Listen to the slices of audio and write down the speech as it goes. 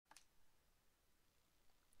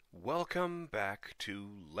Welcome back to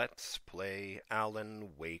Let's Play Alan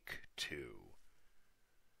Wake 2.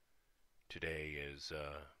 Today is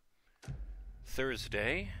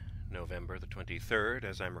Thursday, November the 23rd,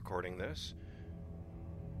 as I'm recording this.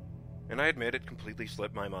 And I admit it completely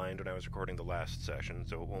slipped my mind when I was recording the last session,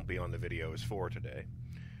 so it won't be on the videos for today.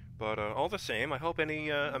 But all the same, I hope any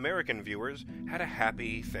American viewers had a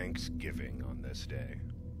happy Thanksgiving on this day.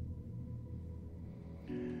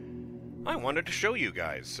 I wanted to show you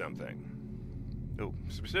guys something. Oh,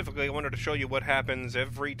 specifically, I wanted to show you what happens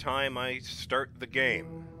every time I start the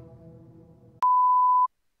game.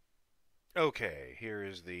 Okay, here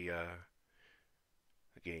is the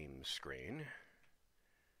game screen.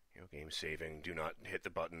 You know, game saving. Do not hit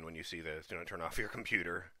the button when you see this. Do not turn off your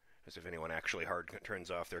computer. As if anyone actually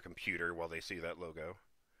turns off their computer while they see that logo.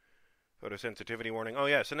 Photosensitivity warning. Oh,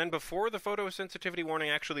 yes, and then before the photosensitivity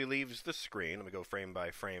warning actually leaves the screen, let me go frame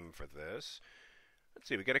by frame for this. Let's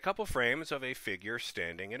see, we get a couple frames of a figure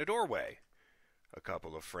standing in a doorway. A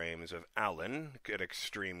couple of frames of Alan at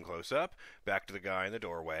extreme close-up, back to the guy in the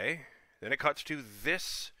doorway. Then it cuts to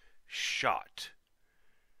this shot.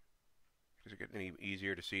 Does it get any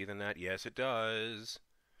easier to see than that? Yes, it does.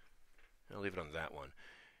 I'll leave it on that one.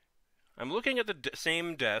 I'm looking at the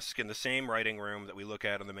same desk in the same writing room that we look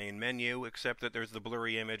at on the main menu, except that there's the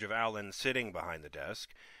blurry image of Alan sitting behind the desk,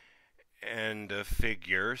 and a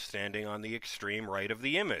figure standing on the extreme right of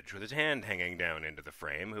the image, with his hand hanging down into the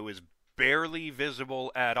frame, who is barely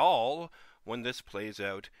visible at all when this plays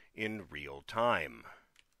out in real time.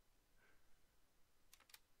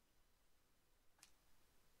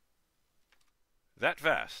 That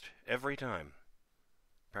fast, every time.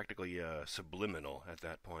 Practically subliminal at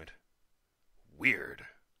that point. Weird.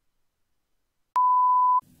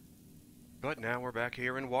 But now we're back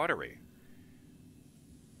here in Watery.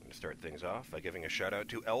 I'm going to start things off by giving a shout out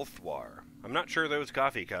to Elfwar. I'm not sure those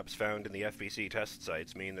coffee cups found in the FBC test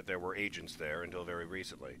sites mean that there were agents there until very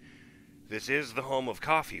recently. This is the home of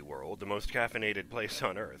Coffee World, the most caffeinated place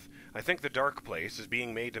on Earth. I think the dark place is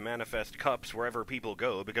being made to manifest cups wherever people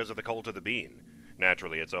go because of the cult of the bean.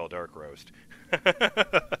 Naturally, it's all dark roast.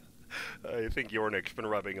 I think Yornik's been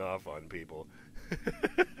rubbing off on people.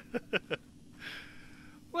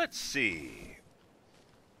 Let's see.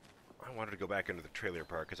 I wanted to go back into the trailer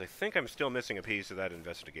park because I think I'm still missing a piece of that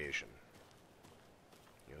investigation.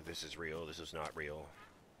 You know, this is real, this is not real.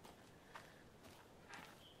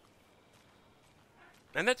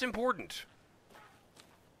 And that's important.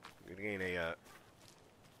 I'm gonna gain a,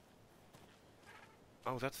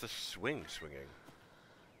 Oh, that's the swinging.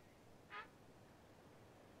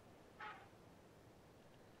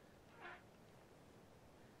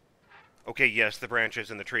 Okay, yes, the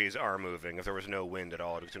branches and the trees are moving. If there was no wind at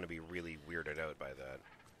all, it was going to be really weirded out by that.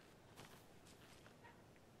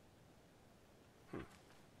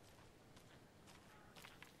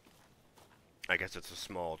 I guess it's a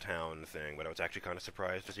small town thing, but I was actually kind of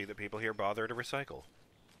surprised to see that people here bother to recycle.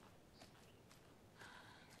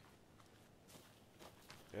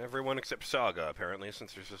 Everyone except Saga, apparently,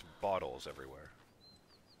 since there's just bottles everywhere.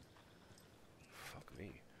 Fuck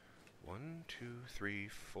me. 1, 2, 3,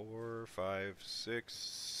 4, 5, 6,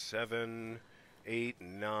 7, 8,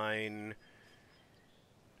 9.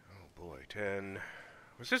 Oh boy, 10.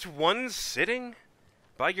 Was this one sitting?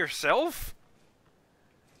 By yourself?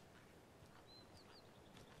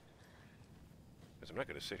 Because I'm not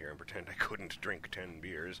going to sit here and pretend I couldn't drink 10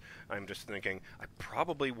 beers. I'm just thinking I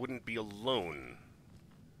probably wouldn't be alone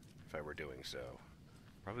if I were doing so.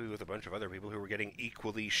 Probably with a bunch of other people who were getting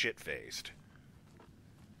equally shit-faced.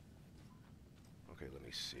 Okay, let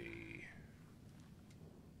me see.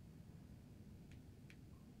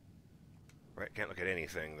 Right, can't look at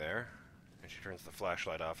anything there. And she turns the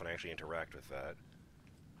flashlight off and I actually interact with that.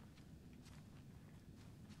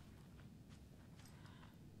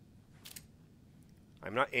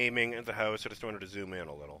 I'm not aiming at the house, I just wanted to zoom in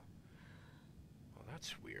a little. Well,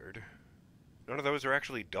 that's weird. None of those are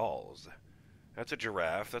actually dolls. That's a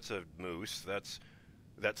giraffe, that's a moose, that's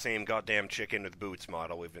that same goddamn chicken with boots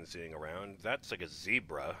model we've been seeing around. That's like a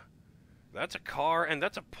zebra. That's a car, and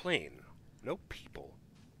that's a plane. No people.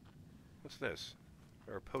 What's this?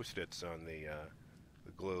 There are post-its on the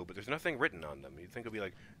globe, but there's nothing written on them. You'd think it'd be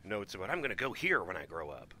like notes about, I'm going to go here when I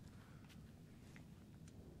grow up.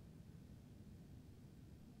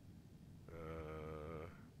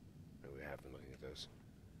 No, we have been looking at this.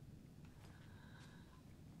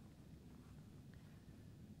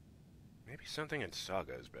 Maybe something in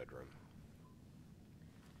Saga's bedroom.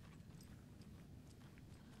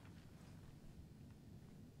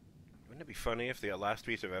 Wouldn't it be funny if the last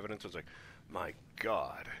piece of evidence was like, my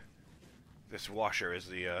god, this washer is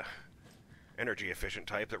the energy-efficient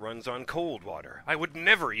type that runs on cold water. I would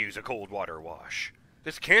never use a cold water wash.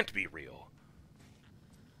 This can't be real.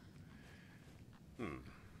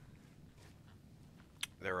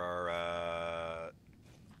 There are,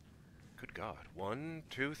 good God, 1,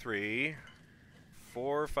 2, 3,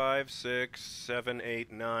 4, 5, 6, 7,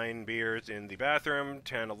 8, 9 beers in the bathroom.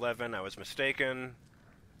 10, 11, I was mistaken.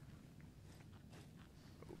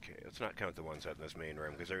 Okay, let's not count the ones out in this main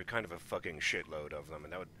room, because there's kind of a fucking shitload of them,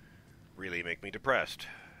 and that would really make me depressed.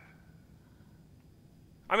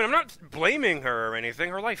 I mean, I'm not blaming her or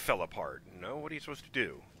anything. Her life fell apart, you know? What are you supposed to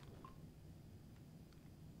do?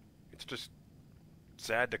 It's just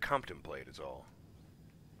sad to contemplate, is all.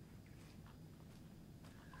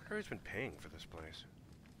 I wonder who's been paying for this place.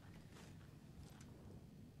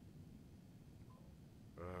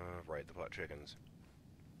 Right, the pot chickens.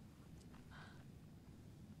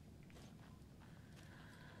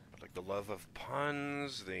 Like the love of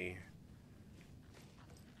puns,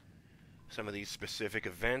 some of these specific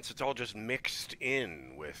events, it's all just mixed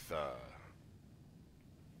in with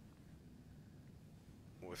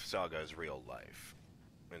Saga's real life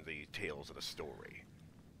and the tales of the story.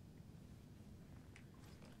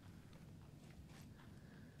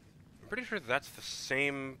 I'm pretty sure that's the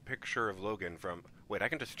same picture of Logan from... Wait, I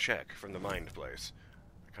can just check from the Mind Place.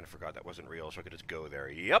 I kind of forgot that wasn't real, so I could just go there.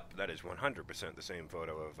 Yep, that is 100% the same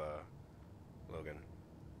photo of Logan.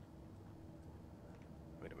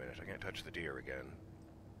 Wait a minute, I can't touch the deer again.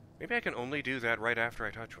 Maybe I can only do that right after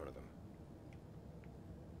I touch one of them.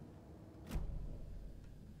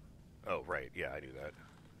 Oh, right, yeah, I do that.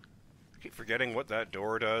 I keep forgetting what that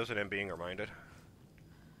door does, and I'm being reminded.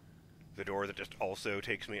 The door that just also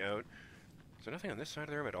takes me out. Is there nothing on this side of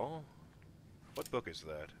the room at all? What book is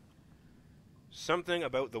that? Something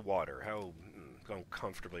about the water. How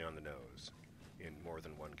uncomfortably on the nose. In more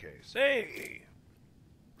than one case. Hey!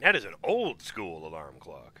 That is an old school alarm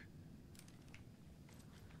clock.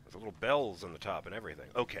 With the little bells on the top and everything.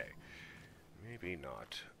 Okay. Maybe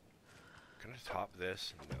not. Can I top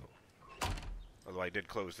this? No. Although I did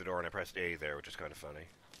close the door and I pressed A there, which is kind of funny.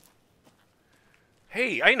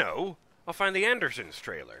 Hey, I know! I'll find the Andersons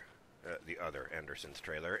trailer. The other Andersons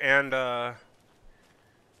trailer. And,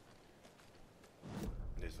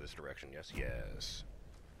 is this direction? Yes, yes.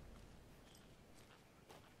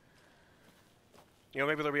 You know,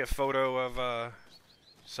 maybe there'll be a photo of,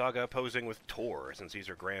 Saga posing with Tor, since he's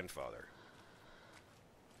her grandfather.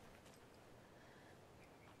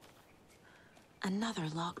 Another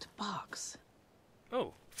locked box.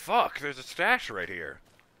 Oh, fuck! There's a stash right here.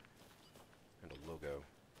 And a logo.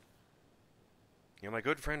 You know, my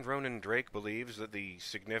good friend Ronan Drake believes that the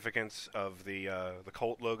significance of the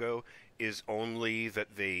cult logo is only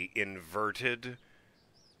that they inverted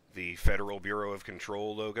the Federal Bureau of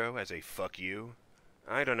Control logo as a fuck you.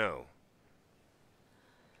 I don't know.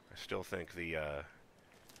 I still think the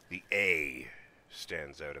A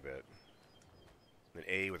stands out a bit. An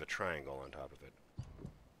A with a triangle on top of it.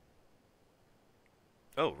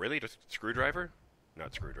 Oh, really? Just screwdriver?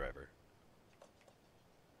 Not screwdriver.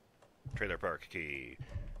 Trailer park key.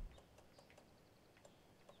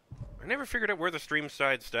 I never figured out where the stream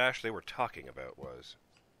side stash they were talking about was.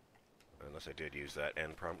 Unless I did use that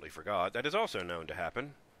and promptly forgot. That is also known to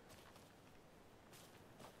happen.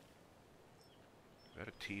 Is that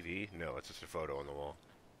a TV? No, it's just a photo on the wall.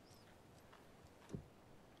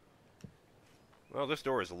 Well, this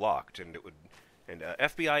door is locked, and it would... And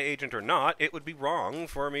FBI agent or not, it would be wrong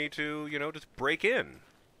for me to, you know, just break in.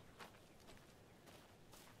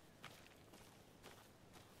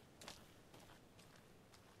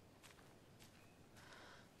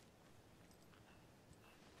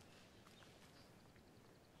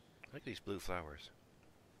 I like these blue flowers.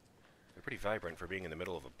 They're pretty vibrant for being in the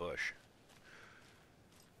middle of a bush.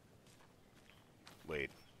 Wait.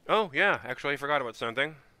 Oh, yeah, actually I forgot about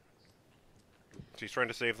something. She's trying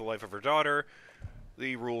to save the life of her daughter.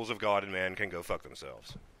 The rules of God and man can go fuck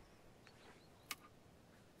themselves.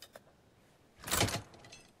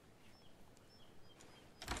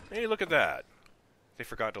 Hey, look at that. They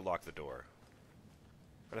forgot to lock the door.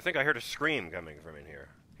 And I think I heard a scream coming from in here,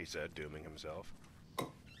 he said, dooming himself.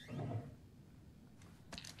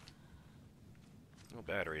 Well,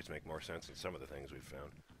 batteries make more sense than some of the things we've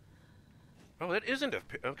found. Oh, that isn't a...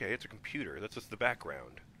 Okay, it's a computer. That's just the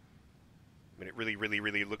background. I mean, it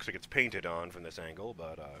really looks like it's painted on from this angle,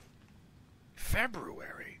 but,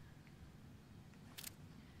 February?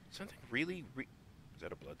 Something really Is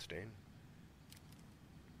that a blood stain?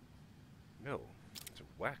 No. It's a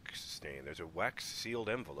wax stain. There's a wax-sealed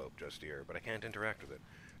envelope just here, but I can't interact with it.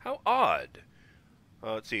 How odd!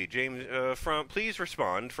 Let's see. James, please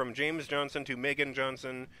respond from James Johnson to Megan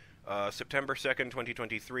Johnson. September 2nd,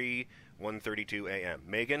 2023, 1:32 a.m.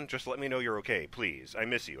 Megan, just let me know you're okay, please. I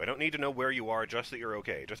miss you. I don't need to know where you are, just that you're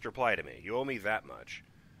okay. Just reply to me. You owe me that much.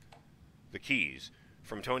 The keys.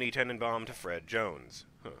 From Tony Tenenbaum to Fred Jones.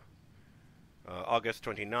 August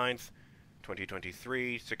 29th,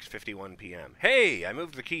 2023, 6:51 p.m. Hey, I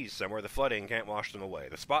moved the keys somewhere. The flooding can't wash them away.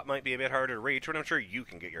 The spot might be a bit harder to reach, but I'm sure you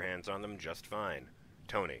can get your hands on them just fine.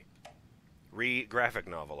 Tony. Graphic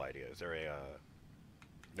novel idea. Is there a,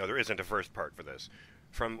 No, there isn't a first part for this.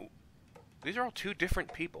 These are all two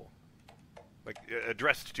different people. Like,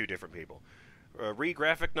 addressed to two different people.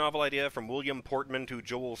 Graphic novel idea from William Portman to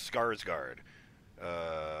Joel Skarsgård.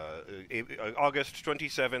 August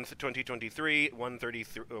 27th, 2023,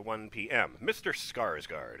 1:31 p.m. Mr.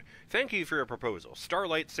 Skarsgård, thank you for your proposal.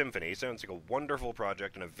 Starlight Symphony sounds like a wonderful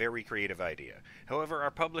project and a very creative idea. However,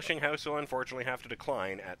 our publishing house will unfortunately have to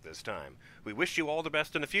decline at this time. We wish you all the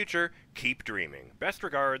best in the future. Keep dreaming. Best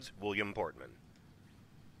regards, William Portman.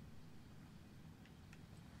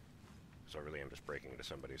 So I really am just breaking into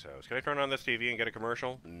somebody's house. Can I turn on this TV and get a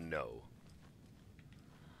commercial? No.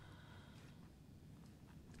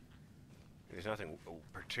 There's nothing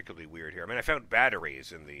particularly weird here. I mean, I found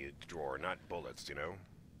batteries in the drawer, not bullets, you know?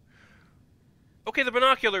 Okay, the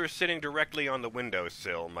binoculars sitting directly on the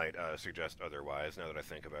windowsill might suggest otherwise, now that I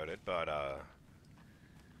think about it, but, I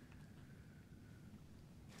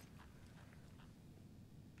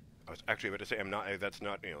was actually about to say, that's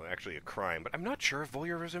not, actually a crime, but I'm not sure if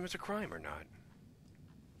voyeurism is a crime or not.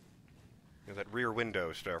 That rear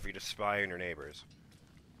window stuff where you just spy on your neighbors.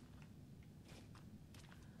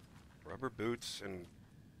 Rubber boots and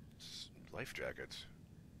life jackets.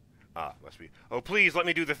 Must be. Oh, please, let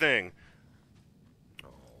me do the thing. Oh,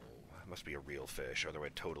 must be a real fish, or they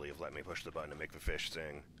would totally have let me push the button and make the fish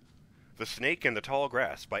sing. The Snake in the Tall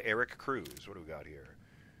Grass by Eric Cruz. What do we got here?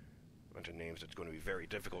 A bunch of names that's going to be very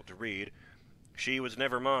difficult to read. She Was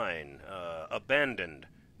Never Mine. Abandoned.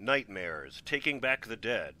 Nightmares. Taking Back the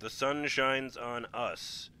Dead. The Sun Shines on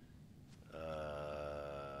Us.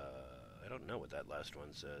 I don't know what that last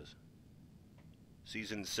one says.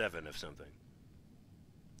 Season 7 of something.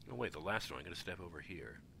 Oh wait, the last one, I'm going to step over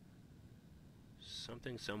here.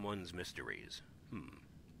 Something Someone's Mysteries.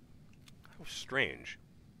 How strange.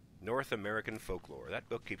 North American Folklore. That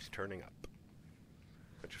book keeps turning up.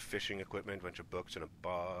 Bunch of fishing equipment, bunch of books in a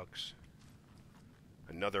box.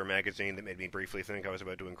 Another magazine that made me briefly think I was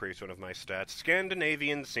about to increase one of my stats.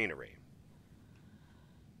 Scandinavian Scenery.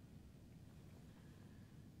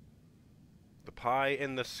 The pie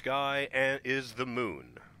in the sky is the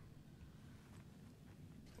moon.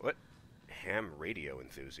 What? Ham radio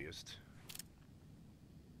enthusiast.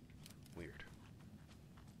 Weird.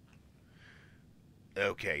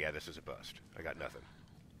 Okay, yeah, this is a bust. I got nothing.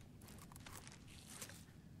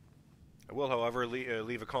 I will, however,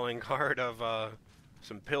 leave a calling card of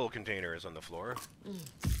some pill containers on the floor.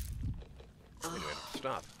 Anyway,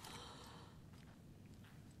 stop.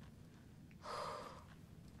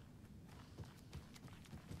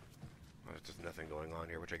 There's nothing going on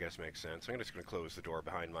here, which I guess makes sense. I'm just going to close the door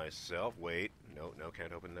behind myself. Wait. No,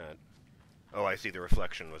 can't open that. Oh, I see. The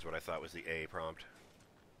reflection was what I thought was the A prompt.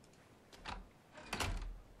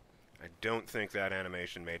 I don't think that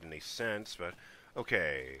animation made any sense, but...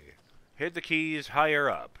 Okay. Hid the keys higher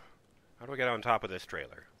up. How do I get on top of this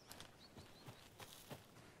trailer?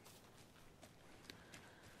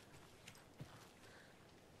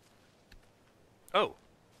 Oh.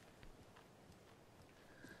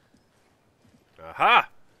 Aha!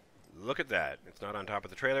 Look at that. It's not on top of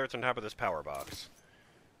the trailer, it's on top of this power box.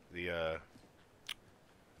 The,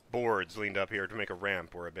 boards leaned up here to make a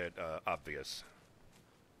ramp were a bit, obvious.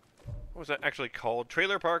 What was that actually called?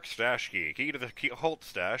 Trailer Park Stash Key. Key to the Holt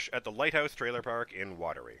Stash at the Lighthouse Trailer Park in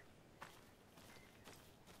Watery.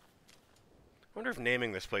 I wonder if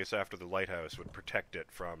naming this place after the lighthouse would protect it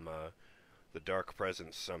from, the dark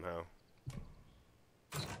presence somehow.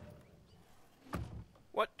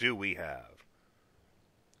 What do we have?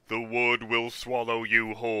 The wood will swallow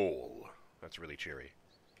you whole. That's really cheery.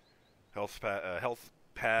 Health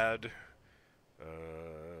pad.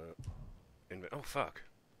 Oh, fuck.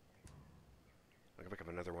 I can pick up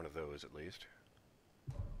another one of those, at least.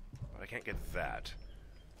 But I can't get that.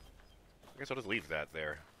 I guess I'll just leave that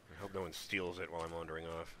there. I hope no one steals it while I'm wandering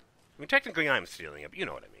off. I mean, technically I'm stealing it, but you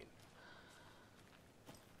know what I mean.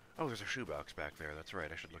 Oh, there's a shoebox back there. That's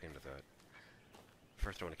right, I should look into that.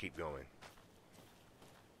 First I want to keep going.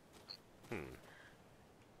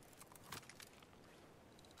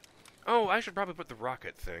 Oh, I should probably put the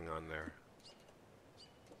rocket thing on there.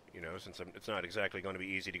 You know, since it's not exactly going to be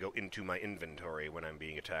easy to go into my inventory when I'm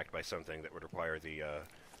being attacked by something that would require the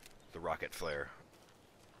rocket flare.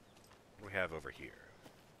 have over here?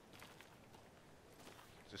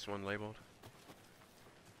 Is this one labeled?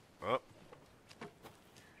 Oh.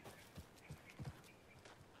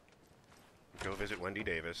 Go visit Wendy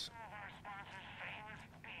Davis.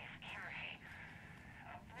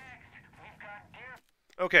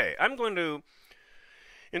 Okay, I'm going to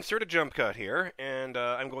insert a jump cut here, and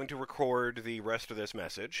I'm going to record the rest of this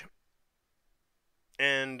message.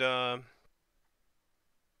 And,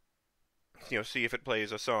 see if it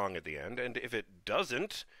plays a song at the end. And if it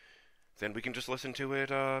doesn't, then we can just listen to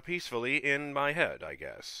it peacefully in my head, I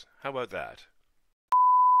guess. How about that?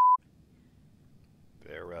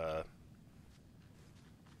 There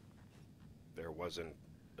wasn't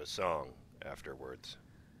a song afterwards.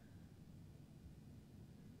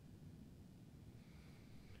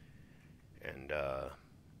 And,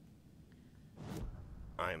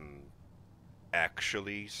 I'm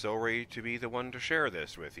actually sorry to be the one to share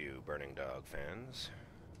this with you, Burning Dog fans.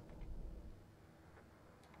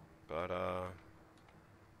 But,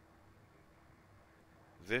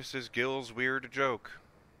 this is Gil's weird joke.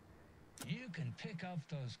 You can pick up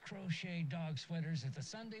those crochet dog sweaters at the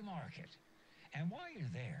Sunday market. And while you're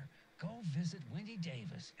there, go visit Wendy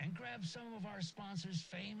Davis and grab some of our sponsor's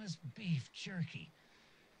famous beef jerky.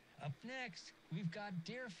 Up next, we've got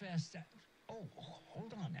Deerfest. Oh,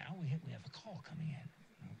 hold on now. We have a call coming in.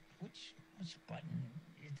 Which button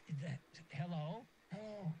is that? Hello?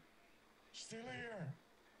 Hello. Still here.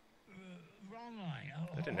 Wrong line.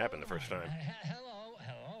 Oh, That didn't happen the first time.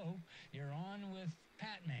 Hello. You're on with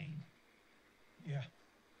Pat Maine. Yeah.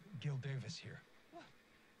 Gil Davis here.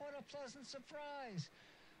 What a pleasant surprise.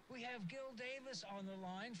 We have Gil Davis on the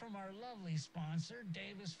line from our lovely sponsor,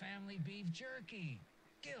 Davis Family Beef Jerky.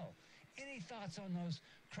 Gil, any thoughts on those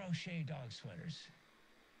crochet dog sweaters?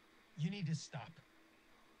 You need to stop.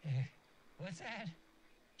 What's that?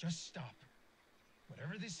 Just stop.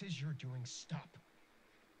 Whatever this is you're doing, stop.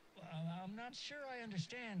 I'm not sure I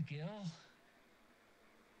understand, Gil.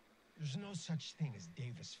 There's no such thing as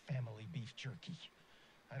Davis Family Beef Jerky.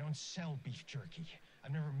 I don't sell beef jerky.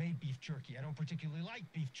 I've never made beef jerky. I don't particularly like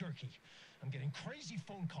beef jerky. I'm getting crazy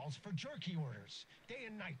phone calls for jerky orders, day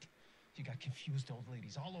and night. You got confused old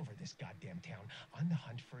ladies all over this goddamn town on the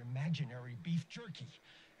hunt for imaginary beef jerky,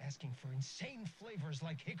 asking for insane flavors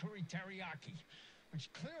like hickory teriyaki, which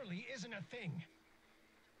clearly isn't a thing.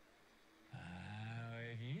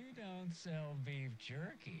 If you don't sell beef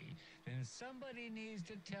jerky, then somebody needs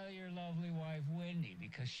to tell your lovely wife, Wendy,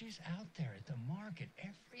 because she's out there at the market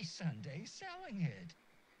every Sunday selling it.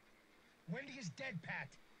 Wendy is dead, Pat.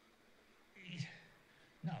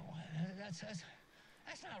 No, that's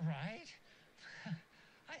not right.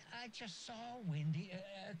 I just saw Wendy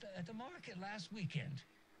at the market last weekend.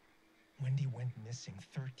 Wendy went missing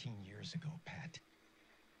 13 years ago, Pat.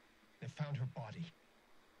 They found her body.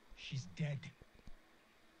 She's dead.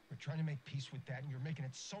 We're trying to make peace with that, and you're making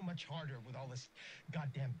it so much harder with all this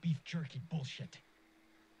goddamn beef jerky bullshit.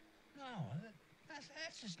 No,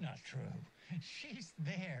 that's just not true. She's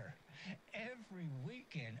there. Every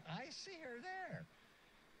weekend, I see her there.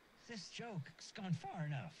 This joke's gone far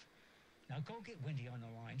enough. Now go get Wendy on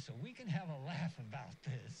the line so we can have a laugh about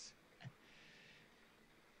this.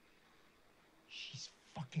 She's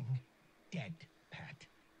fucking dead, Pat.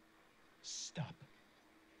 Stop.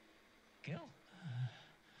 Gil,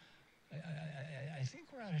 I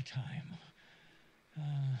think we're out of time.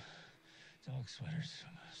 Dog sweaters,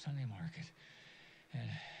 Sunday market. And,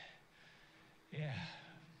 yeah,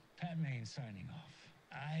 Pat Maine signing off.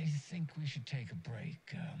 I think we should take a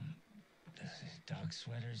break. Dog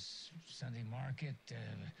sweaters, Sunday market.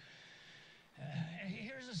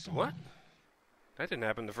 Here's a song. What? That didn't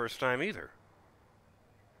happen the first time either.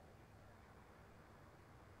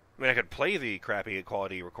 I mean, I could play the crappy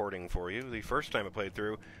quality recording for you. The first time it played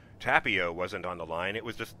through, Tapio wasn't on the line. It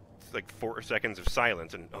was just like 4 seconds of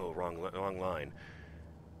silence and, oh, wrong line.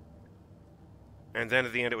 And then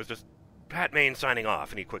at the end it was just Pat Maine signing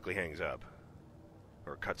off, and he quickly hangs up.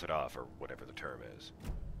 Or cuts it off, or whatever the term is.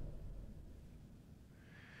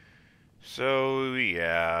 So,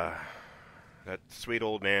 yeah. That sweet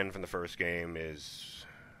old man from the first game is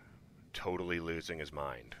totally losing his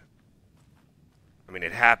mind. I mean,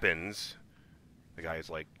 it happens. The guy's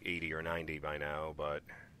like 80 or 90 by now, but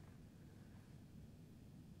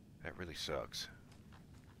that really sucks.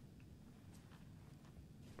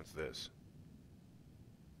 What's this?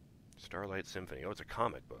 Starlight Symphony. Oh, it's a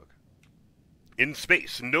comic book. In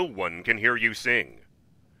space, no one can hear you sing.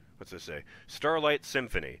 What's this say? Starlight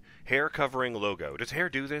Symphony. Hair covering logo. Does hair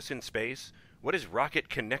do this in space? What is rocket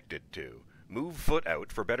connected to? Move foot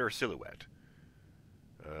out for better silhouette.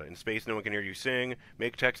 In space, no one can hear you sing.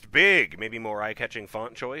 Make text big. Maybe more eye-catching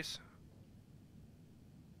font choice.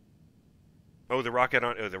 Oh, the rocket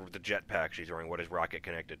on... Oh, the jetpack she's wearing. What is rocket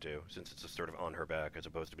connected to? Since it's sort of on her back as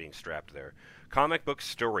opposed to being strapped there. Comic book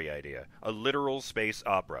story idea. A literal space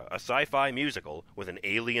opera. A sci-fi musical with an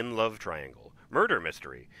alien love triangle. Murder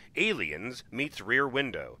mystery. Aliens meets Rear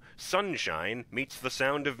Window. Sunshine meets The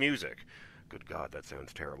Sound of Music. Good God, that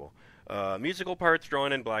sounds terrible. Musical parts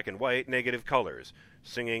drawn in black and white, negative colors.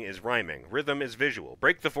 Singing is rhyming. Rhythm is visual.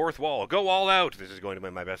 Break the fourth wall. Go all out. This is going to be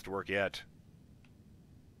my best work yet.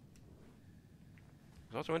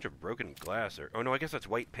 There's also a bunch of broken glass. Oh no, I guess that's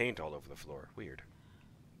white paint all over the floor. Weird.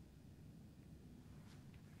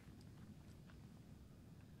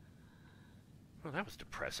 Well, that was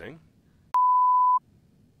depressing.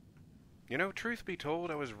 You know, truth be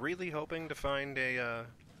told, I was really hoping to find a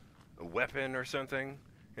weapon or something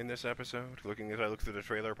in this episode, as I look through the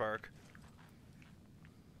trailer park.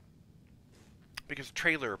 Because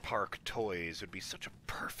Trailer Park Toys would be such a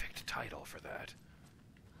perfect title for that.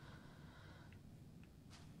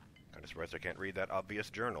 Kind of surprised I can't read that obvious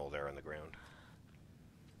journal there on the ground.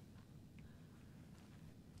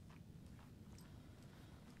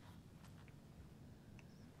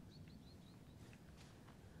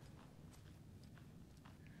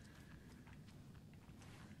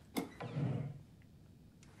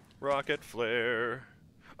 Rocket flare.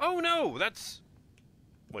 Oh no, that's...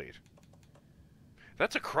 Wait.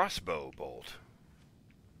 That's a crossbow bolt.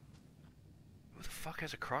 Who the fuck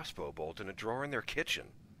has a crossbow bolt in a drawer in their kitchen?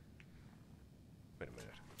 Wait a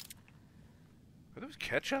minute. Are those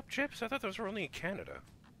ketchup chips? I thought those were only in Canada.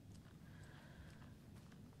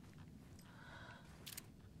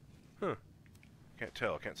 Huh. Can't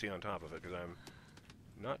tell. Can't see on top of it because I'm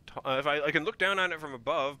not... if I can look down on it from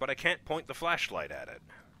above, but I can't point the flashlight at it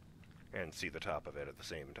and see the top of it at the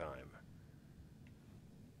same time.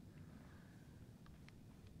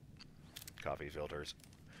 Coffee filters.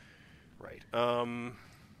 Right.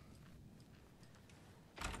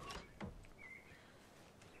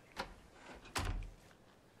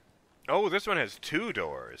 Oh, this one has 2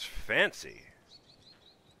 doors. Fancy.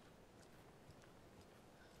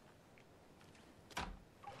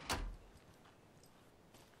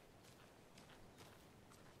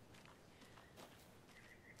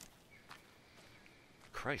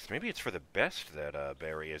 Christ, maybe it's for the best that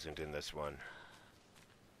Barry isn't in this one.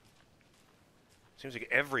 Seems like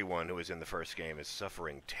everyone who was in the first game is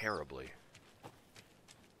suffering terribly.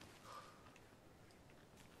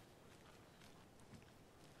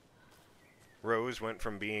 Rose went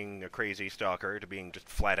from being a crazy stalker to being just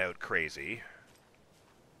flat-out crazy.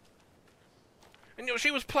 And, you know,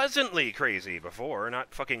 she was pleasantly crazy before,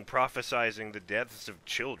 not fucking prophesizing the deaths of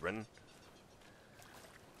children.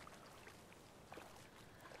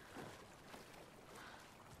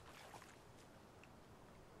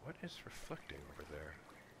 What is reflecting over there?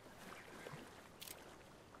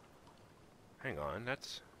 Hang on,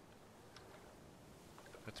 that's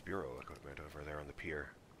bureau equipment over there on the pier.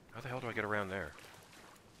 How the hell do I get around there?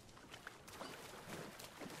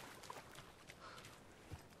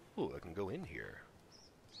 Ooh, I can go in here.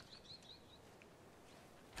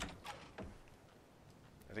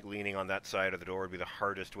 I think leaning on that side of the door would be the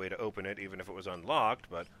hardest way to open it, even if it was unlocked,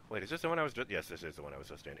 but... Wait, is this the one I was just... Yes, this is the one I was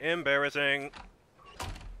just in. Embarrassing! So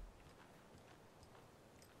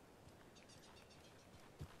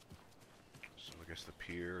I guess the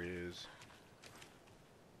pier is...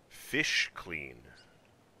 Fish clean.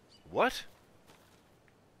 What?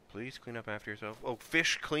 Please clean up after yourself. Oh,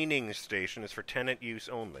 fish cleaning station is for tenant use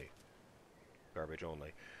only. Garbage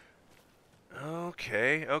only.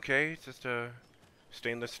 Okay, okay. It's just a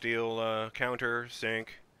stainless steel counter,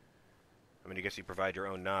 sink. I mean, I guess you provide your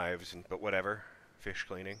own knives, but whatever. Fish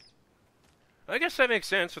cleaning. I guess that makes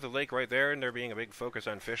sense with the lake right there and there being a big focus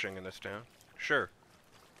on fishing in this town. Sure.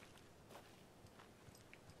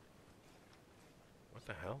 What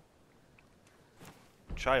the hell?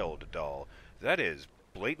 Child doll. That is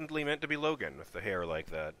blatantly meant to be Logan with the hair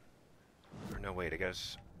like that. Or no, wait, I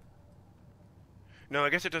guess... No, I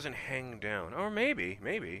guess it doesn't hang down. Or maybe,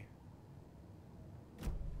 maybe.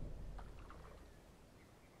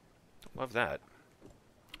 Love that.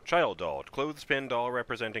 Child doll. Clothespin doll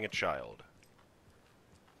representing a child.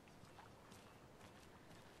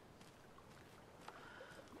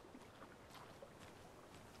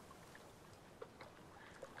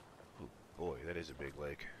 Oh boy, that is a big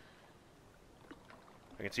lake.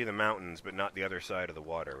 I can see the mountains, but not the other side of the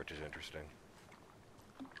water, which is interesting.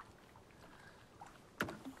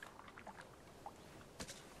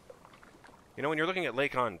 You know, when you're looking at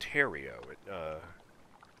Lake Ontario, it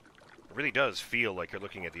really does feel like you're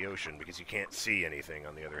looking at the ocean because you can't see anything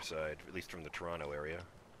on the other side, at least from the Toronto area.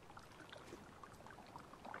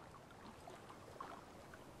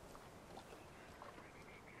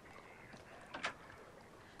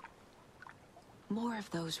 More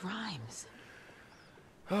of those rhymes.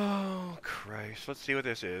 Oh, Christ. Let's see what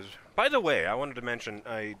this is. By the way, I wanted to mention,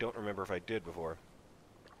 I don't remember if I did before.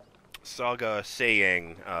 Saga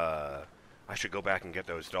saying, I should go back and get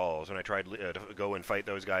those dolls, and I tried to go and fight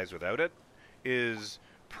those guys without it, is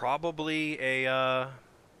probably an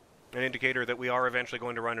indicator that we are eventually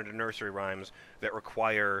going to run into nursery rhymes that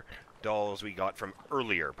require dolls we got from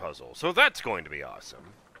earlier puzzles. So that's going to be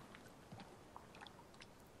awesome.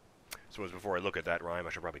 Suppose before I look at that rhyme, I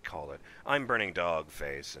should probably call it. I'm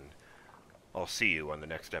BurningDogFace, and I'll see you on the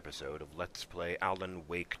next episode of Let's Play Alan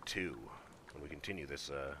Wake 2, when we continue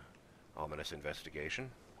this ominous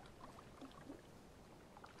investigation.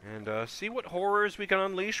 And see what horrors we can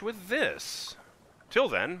unleash with this. Till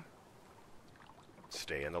then,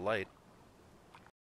 stay in the light.